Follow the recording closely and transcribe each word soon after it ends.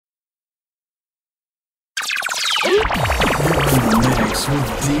mix with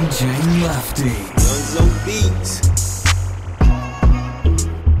DJ Lefty. Gonzo Beats.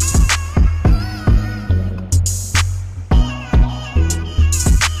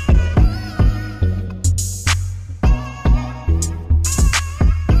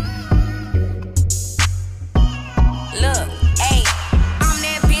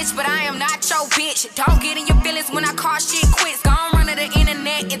 Don't get in your feelings when I call shit quits. Gon' run to the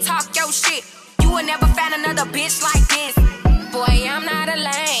internet and talk your shit. You will never find another bitch like this. Boy, I'm not a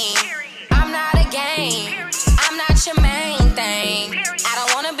lame. I'm not a game. I'm not your main thing. I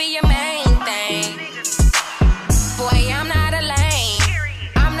don't wanna be your main thing. Boy, I'm not a lame.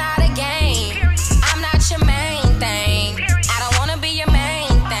 I'm not a game. I'm not your main thing. I don't wanna be your main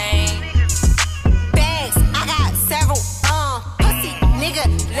thing. Bags, I got several. Pussy, nigga,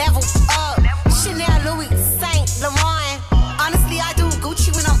 level up. Chanel, Louis, Saint Laurent. Honestly, I do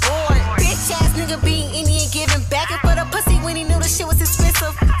Gucci when I'm bored. Bitch ass nigga be Indian giving back it for the pussy when he knew the shit was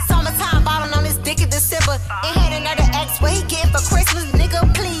expensive. Summertime bottle on his dick in December. It had another ex, what he get for Christmas, nigga,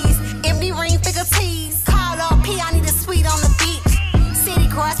 please. Empty ring, figure tease. Call up P, I need a suite on the beach. City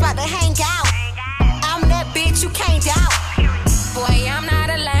girls about to hang out. I'm that bitch you can't doubt. Boy, I'm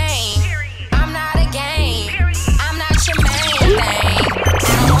not a lame. I'm not a game. I'm not your main thing.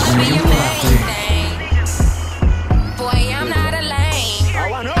 I don't wanna be your main thing. Boy, I'm not a lame.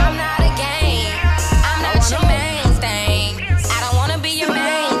 I'm not a game. I'm not your main thing. I don't wanna be your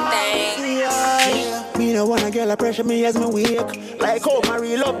main thing. Yeah. Me no wanna girl a pressure me as me wake. Like how my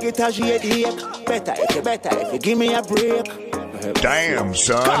real love get a headache. Better if you give me a break. Damn,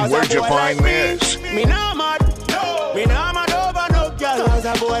 son, where'd you find this? Me no mad, no. Me no mad over no girl. Cause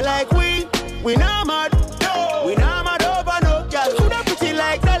a boy like we no mad, no. We no mad over no girl. Coulda pretty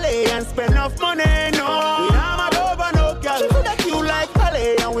like Dolly and spend enough money, no. We no mad over no girl. Coulda cute like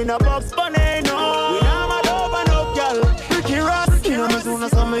Dolly and we no box bunny, no. We no mad over no girl. Ricky Ross, you know me soon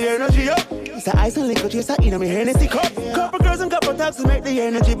as some energy up. It's a ice and liquor chaser in me Hennessy cup. Couple girls and couple talks to make the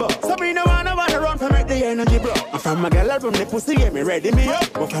energy buzz. So me no wanna run for make the energy bro. I'm from my gal from the pussy get me ready me up.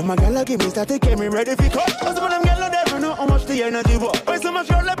 But from my gal give me static get me ready for cut. Cause some of them gal never know how much the energy was. Why so much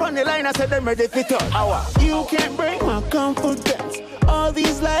girl up on the line I said them ready for touch. You can't break my confidence. All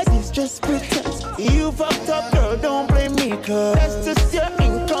these lies is just pretense. You fucked up girl, don't blame me cause that's just your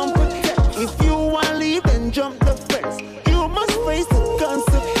incompetence. If you wanna leave then jump the fence. You must face the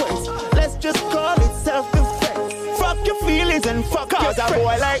consequence. Let's just call it self-defense. Fuck your feelings and fuck your friends. Cause a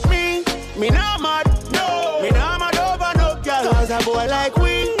boy like me no mad, no. Me no mad over no girl. Cause a boy like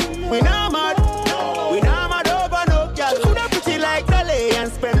we no mad, no. We no mad over no girl. Coulda pretty like Dolly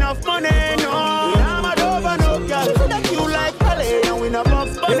and spend enough money, no. We no mad over no girl. Coulda cute like Dolly and we no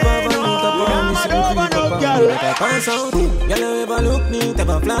box bunny, no. We no mad over no girl. Girl, you ever look neat,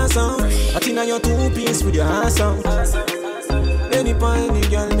 ever flash out. But inna your two-piece with your ass out. Many pony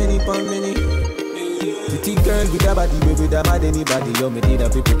girl, many pon many. Pretty girl with a body, baby, with a bad anybody. Yo, me need a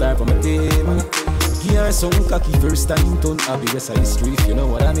people type on my team. Give her some cocky first time, don't have the rest of history, if you know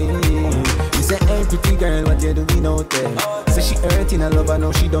what I mean. You say, hey, pretty girl, what you doing out there? Say she hurting, I love her,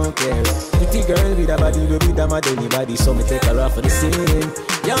 no, she don't care. Pretty girl with a body, baby, with a mad anybody. So me take her off for the scene.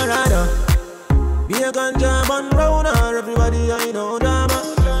 You're rather be a ganja bun round her, everybody I know drama.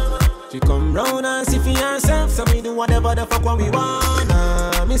 She come round and see for herself, so we do whatever the fuck what we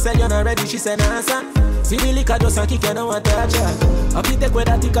wanna. Me said you're not ready, she said nah sir. See the liquor just a kick, you don't want to touch her. I be take with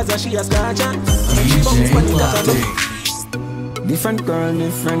that cause she a scratch her. Different girl,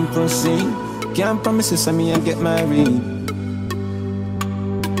 different pussy. Can't promise you some me and get married.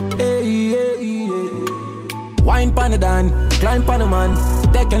 Hey, hey, hey. Wine pan the dan, climb pan the man.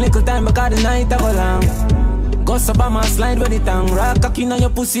 Take a little time because the night I go long. Go Sabama slide with the tongue. Rock cocky on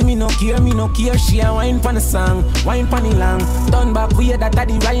your pussy, me no care. She a wine pan the song, wine pan the long. Turn back, we that at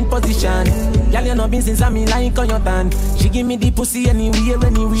the right position. Girl, you know been since I me like on your tan. She give me the pussy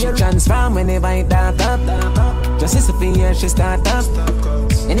anywhere. She transform whenever I dark up. Just as a year she start up.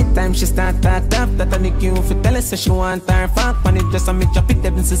 Anytime she start up, that I make you for tell her so she want her fuck. When it just a me chop it,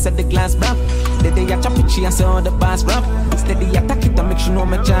 then she said the glass broke. The day I chop it, she a say all the bars rough. Steady attack it, I make sure no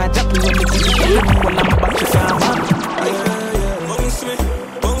me charge up. When the DJ get well, I'm about to farm up.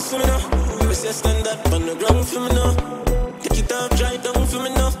 Bounce me now. We say stand up on the ground for me now. Take it up, dry down for me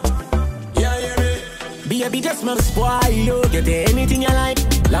now. Yeah, yeah, baby, just my spoil you. Get anything you like.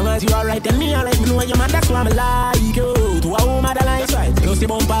 Long as you alright, tell me alright. Me know you man, that's why I like you. To a woman that likes right. Close the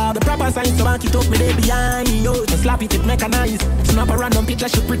bumper, the proper sign, so back it up, me they behind you. Just slap it, mechanized. Snap a random picture,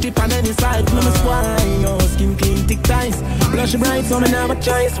 she pretty pan any side. Me must wine, yo, skin clean, thick ties. Blush bright, so me never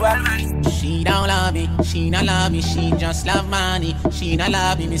choice. Well, she don't love me, she not love me, she just love money. She not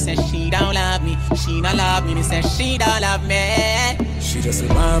love me, me say she don't love me. She not love me, me say she don't love me. She just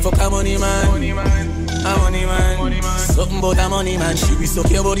want fuck a money man. A money man. Something about a money man. She be suck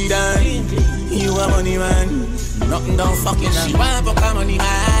your body down. You a money man. Nothing down fucking. She want fuck a money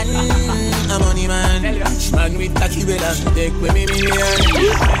man. A money man. She man with tacky bella. Take with me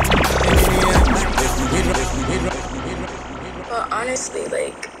But honestly,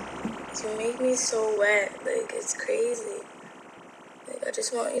 like, you make me so wet. Like, it's crazy. Like, I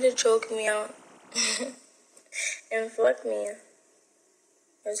just want you to choke me out and fuck me.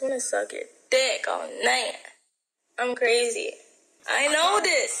 I just want to suck your dick all night. I'm crazy. I know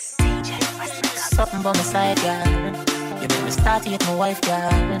this. Something by my side, girl. You make me start to hit my wife,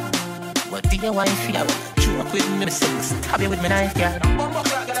 girl. What do you want to feel? Chew up with me, stab you with my knife, girl.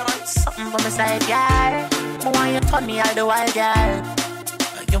 Something by my side, girl. Why you turn me all the while, girl?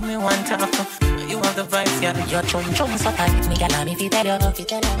 Give me one time, you have the vibes, girl. You're chum so tight, me girl, I'm if you tell you.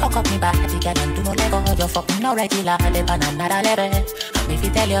 Hook up me back, girl, and do no lego. You're fucking no regular, live on another level. I'm if you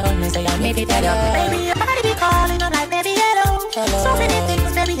tell you, me say I'm if you tell you. Baby, your body be calling, I'm like, baby, hello. So many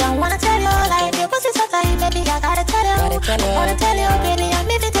things, baby, I wanna tell you. Like, your pussy so tight, baby, I gotta tell you. Wanna tell you, baby, I'm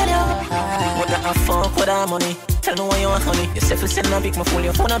if you tell you. What the fuck with that money? Tell me why you want honey. You say for send a big my phone,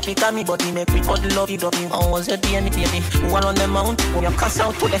 your phone and pick on me, but he make me put the love you got me. How was your day, me baby? One on the mount, when you cuss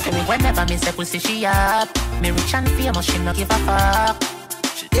out to left me. Whenever me say pussy she up, me rich and famous, she no give a fuck.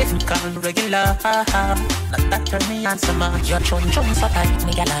 She difficult regular, not that turn me on so much. You're chum so tight,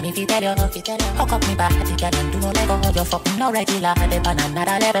 me girl, I'm if you tell you. Hook up me back, girl, and do no lego. You're fucking no regular, live on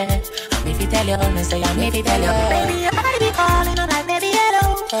another level. I'm if you tell you, me say I'm if you tell you. Baby, your body be calling, I'm like, baby,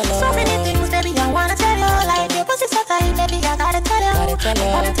 hello. So many things, baby, I wanna tell you. Like, your pussy so tight, baby, I gotta tell you.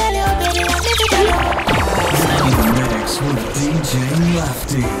 Wanna tell you, baby, I'm if you tell you. In the mix with DJ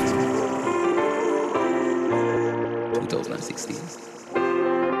Lefty. 2016.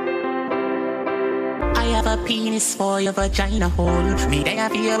 I have a penis for your vagina hole. Me there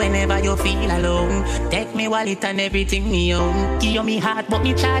for you whenever you feel alone. Take me wallet and everything me own. Give you me heart but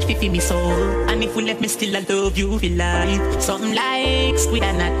me charge for me soul. And if you let me still I love you for life. Something like Squid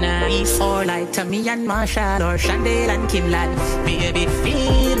and Not Nice. Or like Tommy and Marshall or Chandel and Kim Lad. Baby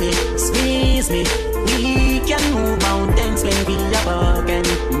feel me, squeeze me. We can move mountains when we are broken.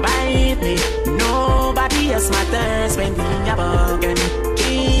 Bite me, nobody else matters when we are broken.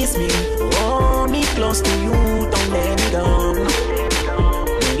 Kiss me, hold me close to you, don't let me go.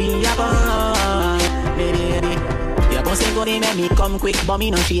 Baby, you're born, baby. Your pussy good, make me come quick, but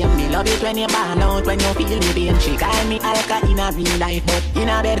me no shame. Me love it when you ball out, when you feel me pain. She call me Alka in a real life, but in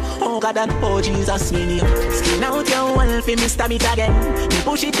a bed, oh God and oh Jesus, me new. Skin out your wolf, me stab it again. Me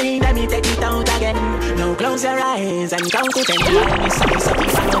push it in, then me take it out again. Now close your eyes and count to 10. Let me suck it,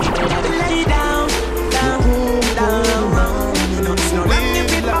 keep on lay down, down, down. No, it's no wrong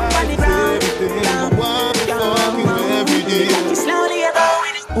if you pop on the ground.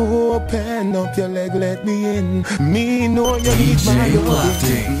 Open up your leg, let me in. Me know you need my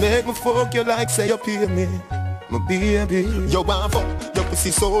love. Make me fuck you like say you pay me. My baby, you want fuck. Your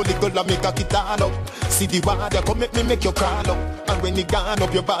pussy so little, I make a kid all up. See the water, come make you crawl up. And when you gone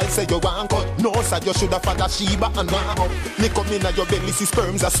up, your ball say you want cut. No, sir, you should have had a Sheba and warm up. Me come in at your belly, see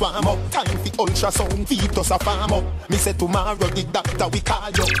sperms a swam up. Time for ultrasound, feet us a farm up. Me say tomorrow, the doctor we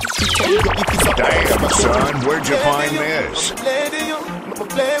call you. He tell you if it's a damn, son, where'd you find this? I'ma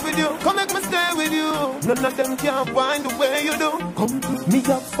play with you, come make me stay with you. None of them can find the way you do. Come with me,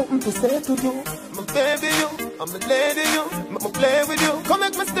 have something to say to you. My baby, you, I'm a lady, you. I'ma play with you, come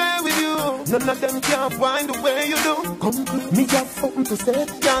make me stay with you. None of them can find the way you do. Come with me, have something to say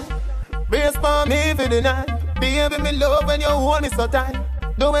to you. Brace for me for the night. Baby, me love when you hold me so tight.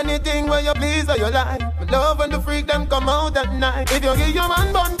 Do anything where you please or you like. Me love when the freak them come out at night. If you give your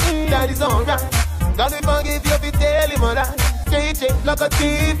man bun, that is alright. God will forgive you if you tell him all that. Straight it like a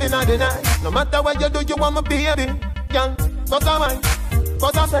thief in the night. No matter what you do, you want my baby. Young, cause I mind,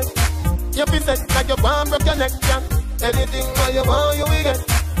 cause I say. You be set like you want break your neck, young. Anything where you want, you will get.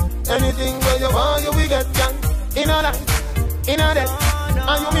 Anything where you want, you will get, young. In a life, in a death.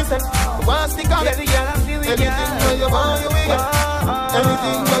 And you be set, you want stick on it. Anything where you want, you will get.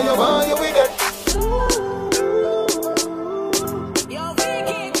 Anything where you want, you will get.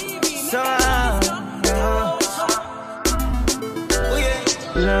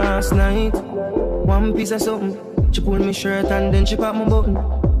 Last night, one piece of something. She pulled my shirt and then she popped my button.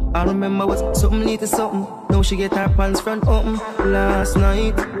 I remember was something little something. Now she get her pants front open. Last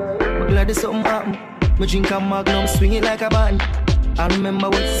night, but glad there's something happen. Me drink a Magnum, swing it like a button. I remember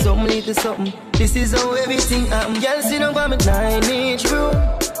was something little something. This is how everything happen. Girl, sit down by me 9-inch room.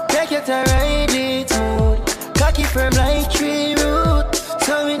 Take it to ride it smooth. Cocky firm like tree root.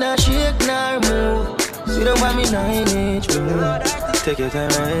 So we not shake nor move. Sit down by me 9-inch room. Take your time,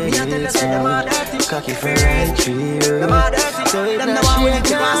 right? Me, I tell you, say them all dirty. Cocky for right tree. Them all dirty. So if them the one with the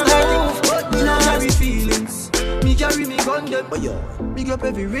past dirty. But me not carry feelings. Me carry me gun them. But yo, big up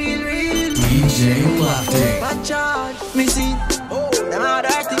every real. DJ Lefty. Bad charge. Me see. Oh, them all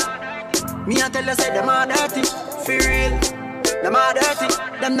dirty. Me I tell you, say them all dirty. For real. Them all dirty.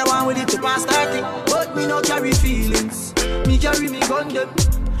 Them the one with it to pass 30. But me no carry feelings. Me carry me gun them.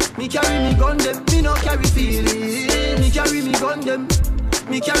 Me carry me gun them. Me no carry feelings. Me carry me gun them.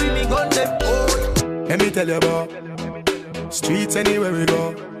 Me carry me gun them. Oh. Let me tell you about streets anywhere we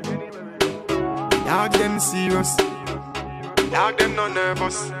go. Dog them serious. Dog them not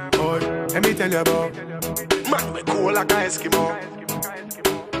nervous. Oh, let me tell you about man we cool like a Eskimo.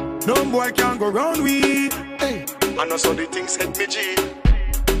 No boy can go round we. Hey, I know so the things hit me G.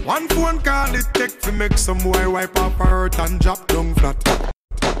 One phone call it take to make some boy wipe up her hurt and drop down flat.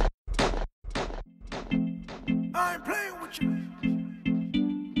 I'm playing with you.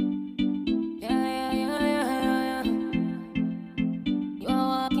 Yeah. You a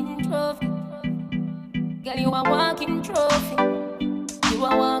walking trophy. Girl, you a walking trophy. You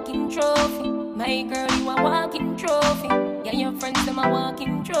a walking trophy. My girl, you a walking trophy. Yeah, your friends, them a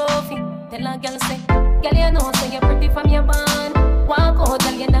walking trophy. Tell a girl say, girl, you know, say you're pretty from your band. Walk out,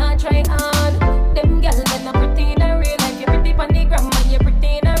 girl, you not try hard. Them girls, they're not pretty in a real life. You're pretty on the gram, and you're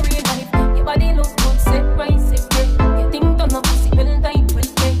pretty in a real life. Your body look good, set right, set right. You think don't know pussy, well tight,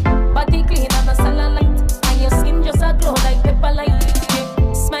 well tight. Body clean and a cellulite. And your skin just a glow like pepper light.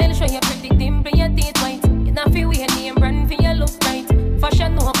 Yeah. Smile, show your pretty dimple, your teeth white. You not feel weird, name brand for your look right.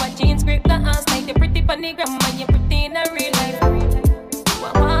 Fashion over jeans, grip the ass like you're pretty on the gram, and you're pretty in a real life. You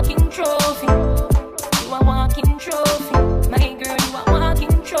a walking trophy. You a walking trophy. My girl, you a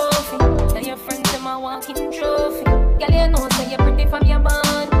walking trophy. Tell your friends them a walking trophy. Girl, you know say you're pretty from your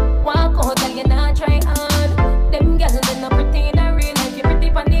band. Walk out, girl, you not try hard. Them girls they not pretty in a real life. You're pretty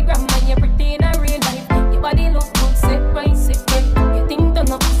on the gram, and you're pretty in a real life. Your body look good, set right, set right. You think don't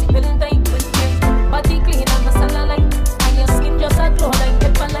know pussy, well tight, well tight. Body clean and a cellulite, and your skin just a glow like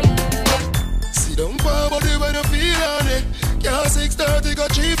pepper light. See them power body when you feel on it. Yeah, 6:30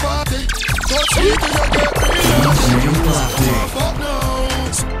 got 3:40. Touch me till you get real. Fuck no.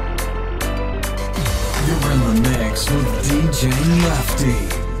 You're in the mix with DJ Lefty.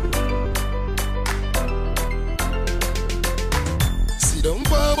 See them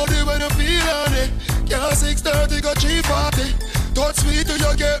power body when you feel on it. Yeah, 6:30 got 3:40. Touch me till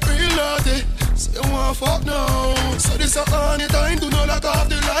you get real naughty. Say you want fuck now. So this a honey time. Do not lock off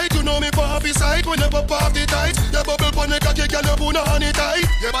the light. You know me poppy side when you pop off the tight. Your bubble pon the cocky, girl, you put honey tight.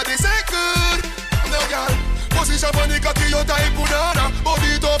 Your body say good. No girl, position pon the cocky, you tight banana.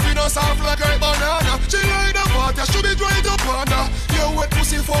 Body tough, you know soft like a banana. She like the water, she be dry up under. Your wet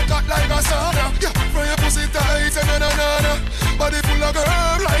pussy fuck hot like a sauna. Yeah, from your pussy tight and na. Body full of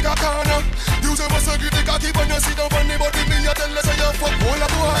girl like a corner. Use your muscle grip the cocky when you sit down on the body. Me you tell us say you fuck all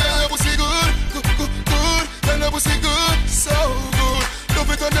up boy. Your pussy good. Tell your pussy good, so good.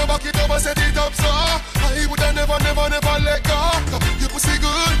 Love it when you back it up and set it up so I woulda never let go. Your pussy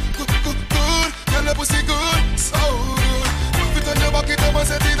good. Tell your pussy good, so good. Love it when you back it up and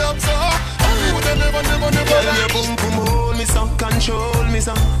set it up so I woulda never let go. Your boom boom hold me some, control me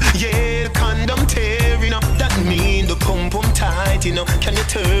some. Yeah, the condom tearing up. That mean the pum pum tight, you know. Can you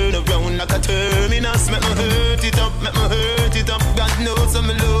turn around like a terminus? Make me hurt it up, make me hurt it up. God knows I'm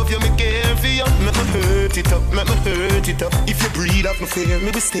in love you, me care for you. Make me hurt it up, make me hurt it up. If you breathe up, me fear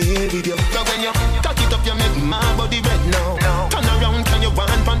me will stay with you. But when you cock it up, you make my body red now. Turn around, can you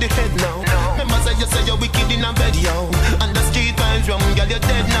wind from the head now? Remember say you're wicked in a bed, yo. And the street vibes wrong, girl, you're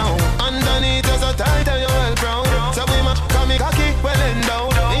dead now. Underneath you're so tight and you're well proud. So we must call me cocky, well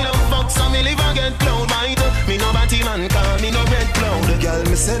endowed. You know fuck, so me live and get cloud white. Me no batty man, call me no red cloud. Girl,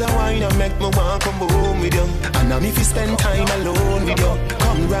 me say the wine and make me want come home with you. And now if you spend time alone with you,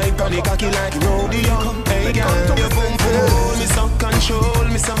 come right on the cocky like rodeo. Hey girl, your boom boom hold me some, control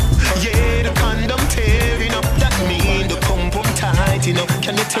me some. Yeah, the condom tearing up. That mean the pum pum tight, you know.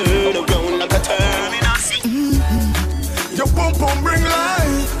 Can you turn around like a terminus? Your pum pum bring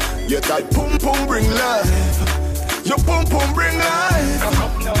life. Your tight pum pum bring life. Your pum pum bring life.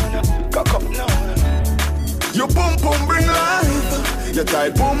 Cock up now. Your pum pum bring life. Your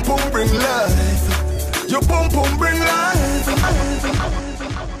tight pum pum bring life. Your pum pum bring life.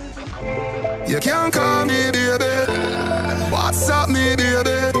 You can't call me baby. What's up me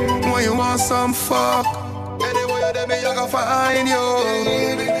baby? When you want some fuck, anyway you there me I gotta find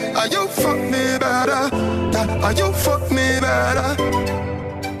you. Are you fuck me better? Are you fuck me better?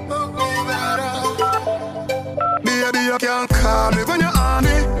 Fuck me better. Baby you can't call me when you're on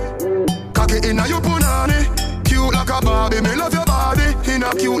it. Cocky inna your punani. Cute like a Barbie, me love your body.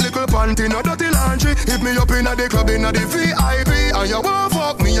 panty, no dirty laundry. Hit me up in the club, in the VIP. And you won't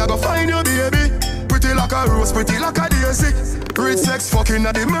fuck me, I go find your baby. Pretty like a rose, pretty like a daisy. Rich sex fucking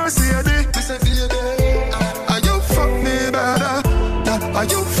at the Mercedes. And you fuck me better.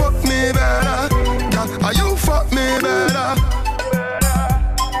 And you fuck me better. And you fuck me better.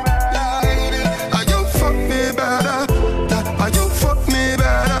 And you fuck me better. And you fuck me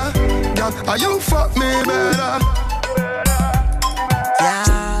better. And you fuck me better.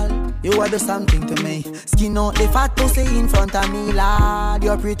 You are do something to me. Skin out the fat pussy in front of me, lad.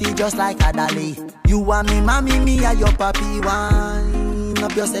 You're pretty just like a dolly. You want me, mommy, me and your papi. Wine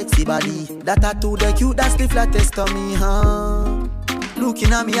up your sexy body. That tattoo, the cute, that's the flattest to me, huh?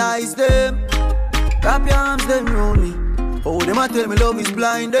 Looking at me eyes, them. Wrap your arms, them round me. Oh, them a tell me love is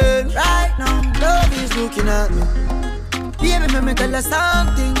blinding. Right now, love is looking at me. Baby, let me tell you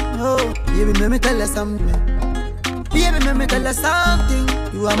something. Oh, baby, let me tell you something. Baby, let me tell you something.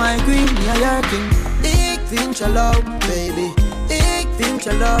 You are my queen, me are your king. Ik vind je leuk, baby. Ik vind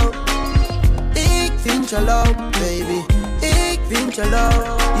je leuk. Ik vind je leuk, baby. Ik vind je leuk.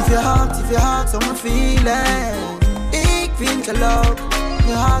 If your heart, so I'm feeling. Ik vind je leuk. If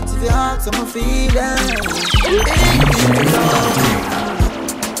your heart, so I'm feeling. Ik vind je leuk.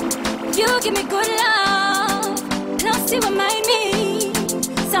 You give me good love, and I'll still remind me.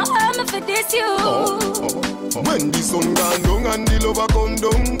 So I'm for this you. When the sun gone down and the lover come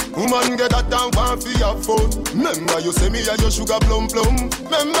down, woman get that down for your phone. Remember you say me a your sugar plum plum.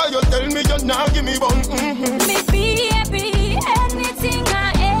 Remember you tell me you not give me bun. Me be happy, anything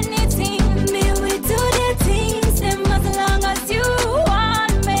or anything. Me we do the things them as long as you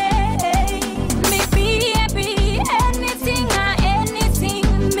want me. Me be happy, anything or anything.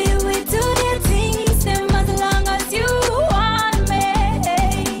 Me we do the things them as long as you want me.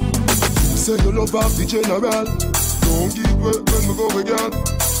 Say you love off the general. Don't give way when we go again.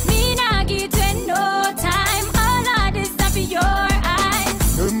 Me nah give you no time. All of this stuff in your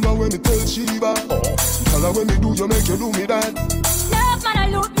eyes. Remember when me tell Shiva, tell her when me do you make you do me that. Love man, I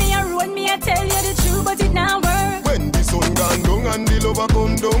look me and run me. I tell you the truth, but it not work. When the sun gone down and the lover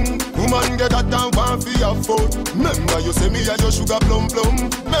come down, woman get that down for your phone. Remember you say me a your sugar plum plum.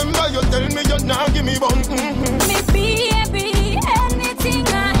 Remember you tell me you not give me bun. Me be happy, anything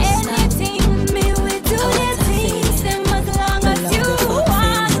or anything. Me will do the things them as long as you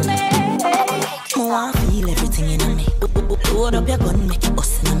want me. I feel everything in me. Load up your gun, make it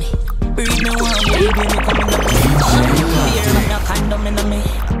bust in me. Breathe me warm, baby, me coming up. Beer, but no condom in me.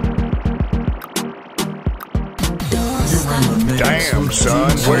 Damn,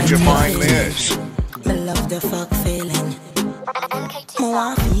 son, where'd you find this? Me love the fuck feeling.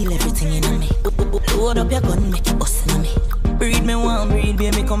 I feel everything in me. Load up your gun, make it bust in me. Breathe me warm, breathe,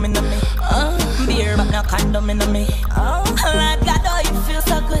 baby, coming to me. Beer, but no condom in me. Lord God, oh, you feel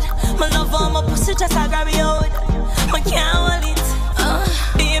so good. My love on my pussy, just I grab you out. I can't hold it.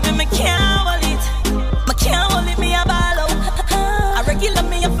 Baby, me can't hold it. I can't hold it, me a ball out. I regular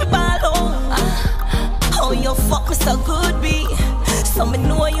me up a ball out. Oh, you fuck me so good, B. So me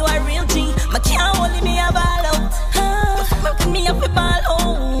know you a real G. I can't hold it, me a ball out. You fuck me up a ball out.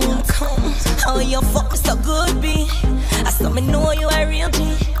 Oh, you fuck me so good, B. I saw me know you a real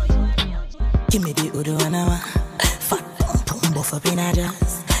G. Give me the Udo and I want. Fat pump buff up in a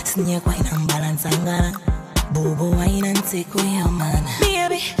jazz. Snake wine and balance and gala. Bobo wine and take away your man.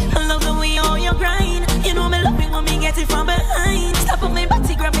 Baby, I love the way all you grind. You know me love it when me get it from behind. Stop on my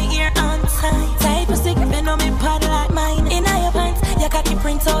body, grab me ear on tight. Tight pussy gripping on me pad like mine. In your pants, your cocky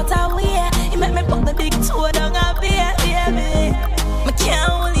print out a way. You make me put the big toe down a bit, baby. Me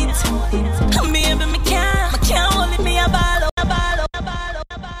can't hold it. Baby, me can't hold it. Me a ball.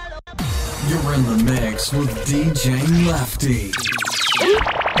 You're in the mix with DJ Lefty.